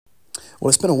Well,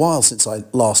 it's been a while since I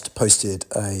last posted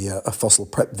a fossil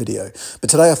prep video, but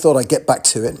today I thought I'd get back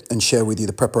to it and share with you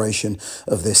the preparation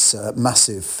of this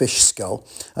massive fish skull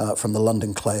from the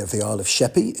London clay of the Isle of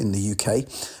Sheppey in the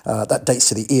UK. That dates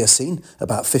to the Eocene,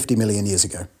 about 50 million years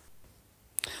ago.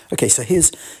 Okay, so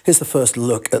here's the first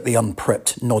look at the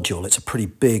unprepped nodule. It's a pretty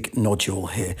big nodule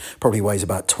here, probably weighs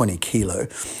about 20 kilo.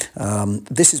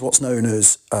 This is what's known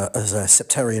as a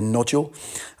Septarian nodule,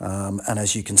 and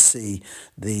as you can see,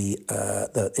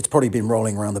 it's probably been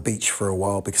rolling around the beach for a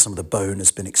while because some of the bone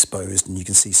has been exposed, and you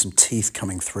can see some teeth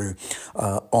coming through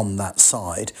on that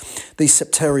side. These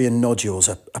Septarian nodules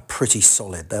are pretty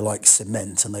solid. They're like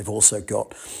cement, and they've also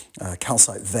got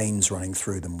calcite veins running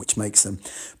through them, which makes them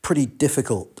pretty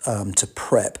difficult to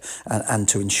prep and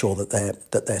to ensure that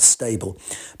they're stable.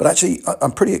 But actually,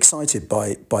 I'm pretty excited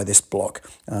by this block.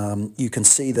 You can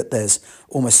see that there's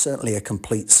almost certainly a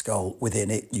complete skull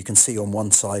within it. You can see on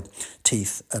one side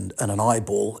teeth and an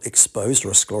eyeball exposed,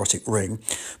 or a sclerotic ring,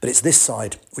 but it's this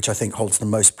side which I think holds the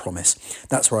most promise.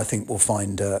 That's where I think we'll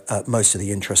find most of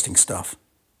the interesting stuff.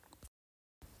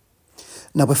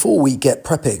 Now, before we get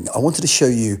prepping, I wanted to show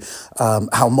you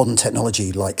how modern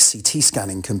technology like CT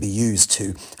scanning can be used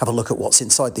to have a look at what's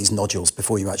inside these nodules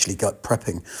before you actually get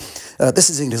prepping. This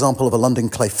is an example of a London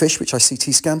clay fish, which I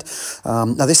CT scanned.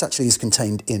 Now, this actually is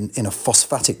contained in a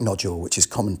phosphatic nodule, which is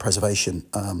common preservation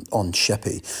on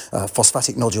Sheppey.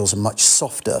 Phosphatic nodules are much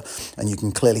softer, and you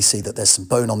can clearly see that there's some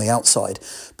bone on the outside,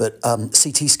 but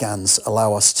CT scans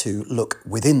allow us to look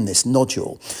within this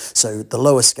nodule. So the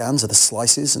lower scans are the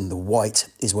slices, and the white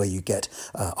is where you get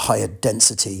higher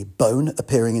density bone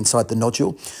appearing inside the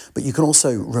nodule, but you can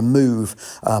also remove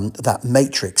that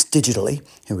matrix digitally.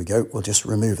 Here we go, we'll just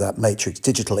remove that matrix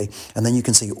digitally, and then you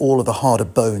can see all of the harder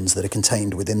bones that are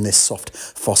contained within this soft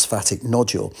phosphatic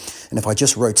nodule. And if I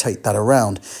just rotate that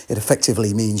around, it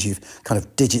effectively means you've kind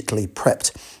of digitally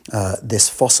prepped this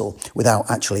fossil without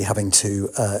actually having to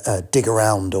dig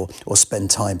around or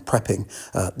spend time prepping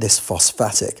this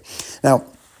phosphatic. Now,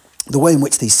 the way in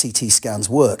which these CT scans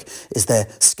work is they're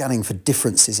scanning for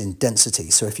differences in density.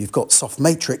 So if you've got soft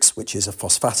matrix, which is a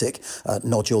phosphatic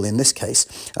nodule in this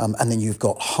case, and then you've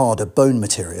got harder bone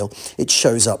material, it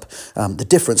shows up the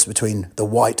difference between the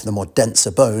white, the more denser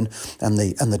bone, and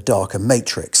the darker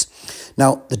matrix.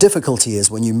 Now, the difficulty is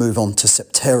when you move on to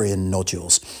Septarian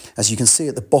nodules. As you can see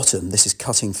at the bottom, this is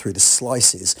cutting through the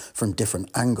slices from different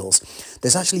angles.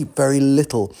 There's actually very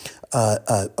little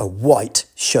white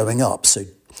showing up, so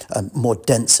more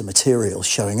denser material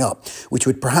showing up, which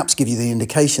would perhaps give you the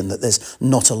indication that there's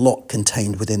not a lot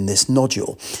contained within this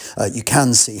nodule. You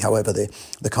can see, however,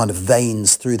 the kind of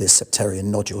veins through this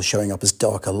Septarian nodule showing up as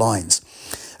darker lines.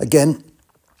 Again,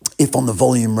 if on the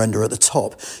volume render at the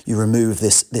top you remove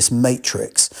this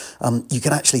matrix, you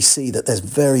can actually see that there's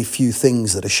very few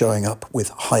things that are showing up with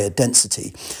higher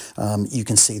density. You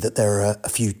can see that there are a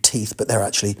few teeth, but they're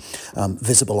actually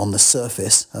visible on the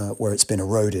surface where it's been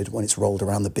eroded when it's rolled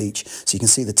around the beach. So you can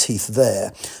see the teeth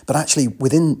there. But actually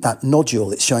within that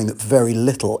nodule, it's showing that very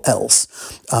little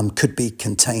else could be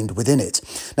contained within it.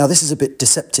 Now, this is a bit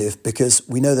deceptive because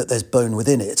we know that there's bone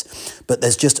within it, but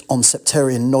there's just on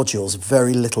Septarian nodules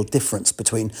very little difference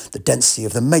between the density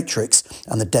of the matrix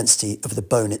and the density of the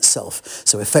bone itself.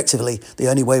 So effectively, the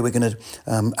only way we're going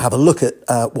to have a look at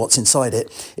what's inside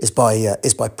it is by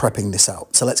prepping this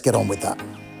out. So let's get on with that.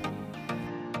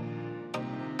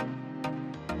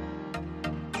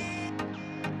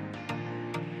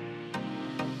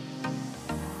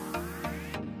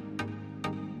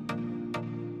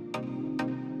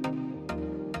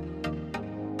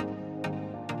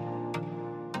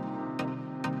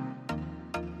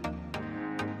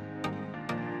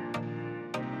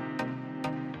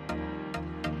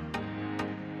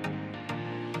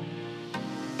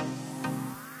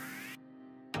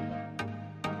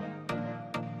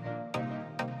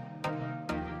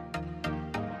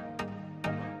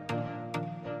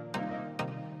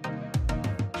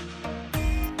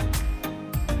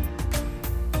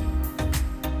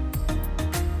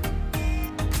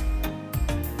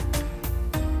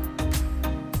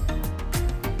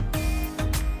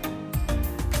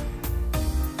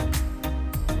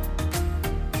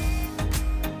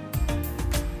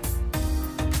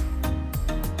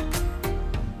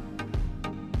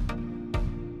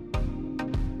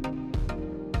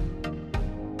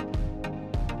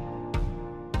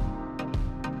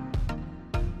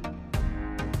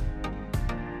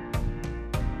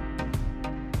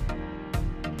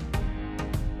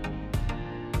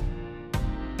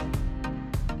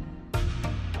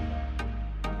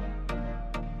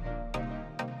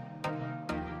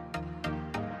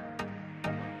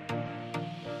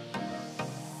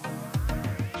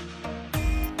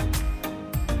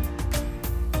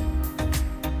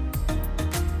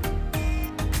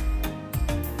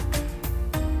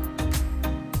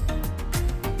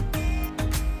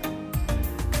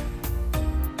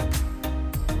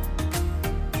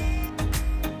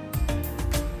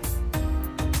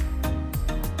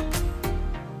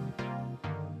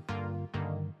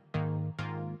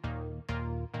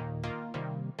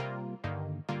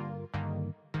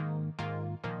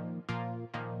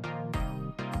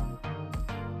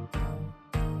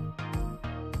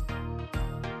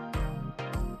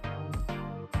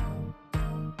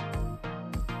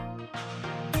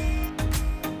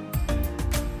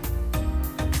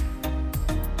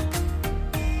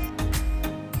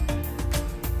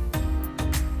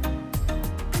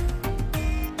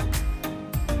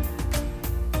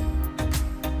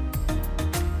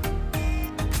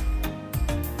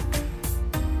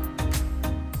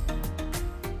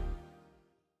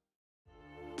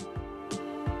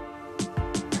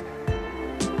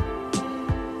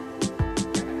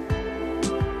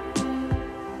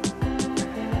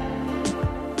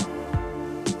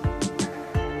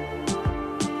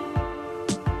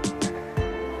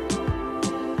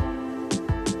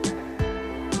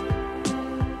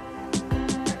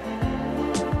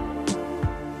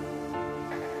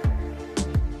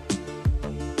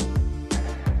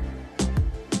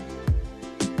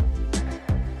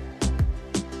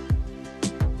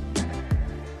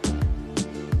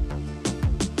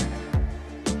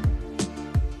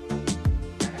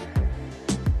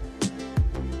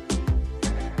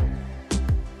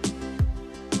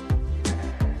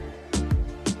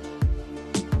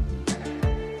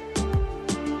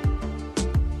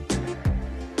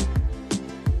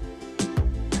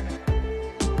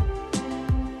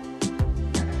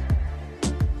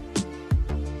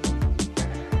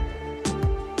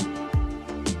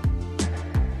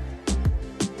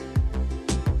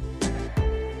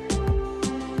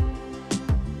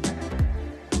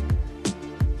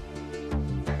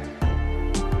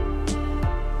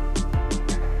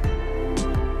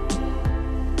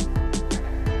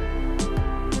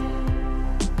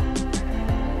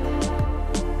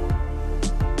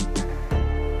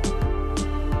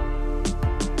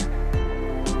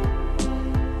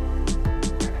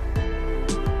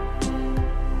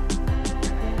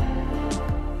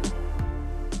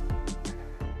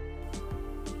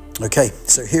 Okay,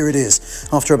 so here it is.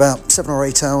 After about 7 or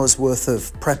 8 hours worth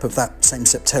of prep of that same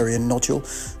Septarian nodule,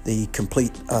 the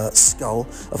complete skull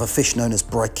of a fish known as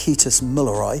Brychaetus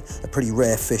muelleri, a pretty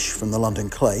rare fish from the London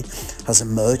clay, has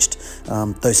emerged.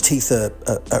 Those teeth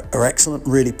are excellent,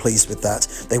 really pleased with that.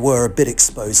 They were a bit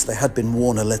exposed, they had been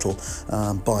worn a little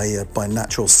by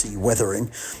natural sea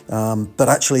weathering, but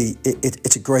actually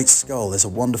it's a great skull. There's a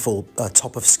wonderful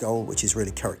top of skull, which is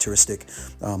really characteristic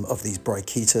of these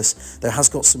Brychaetus. There has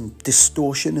got some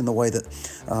distortion in the way that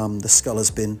the skull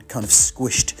has been kind of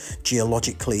squished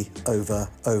geologically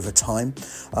over time,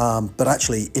 but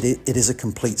actually it is a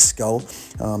complete skull.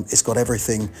 It's got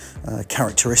everything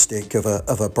characteristic of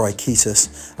a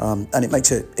Brychaetus, and it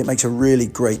makes a really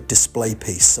great display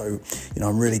piece. So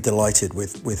I'm really delighted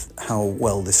with how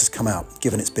well this has come out,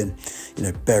 given it's been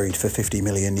buried for 50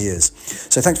 million years.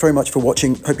 So thanks very much for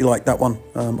watching. Hope you liked that one.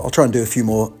 I'll try and do a few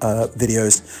more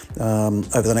videos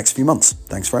over the next few months.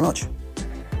 Thanks very much.